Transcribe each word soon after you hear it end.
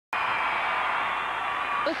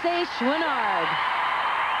Jose Schwinnard.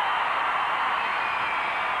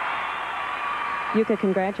 Yuka,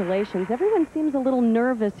 congratulations. Everyone seems a little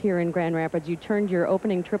nervous here in Grand Rapids. You turned your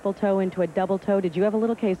opening triple toe into a double toe. Did you have a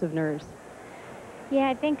little case of nerves? Yeah,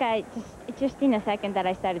 I think just in a second that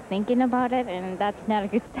I started thinking about it, and that's not a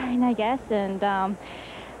good sign, I guess. And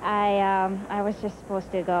I was just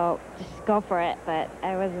supposed to go for it, but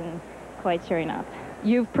I wasn't quite sure enough.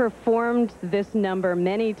 You've performed this number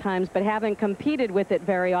many times, but haven't competed with it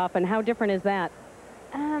very often. How different is that?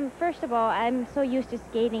 First of all, I'm so used to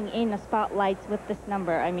skating in the spotlights with this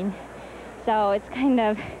number. I mean, so it's kind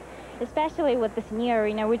of, especially with this new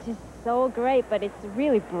arena, which is so great, but it's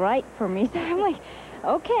really bright for me. So I'm like,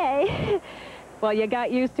 okay. Well, you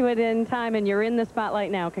got used to it in time, and you're in the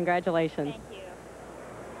spotlight now. Congratulations. Thank you.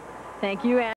 Thank you.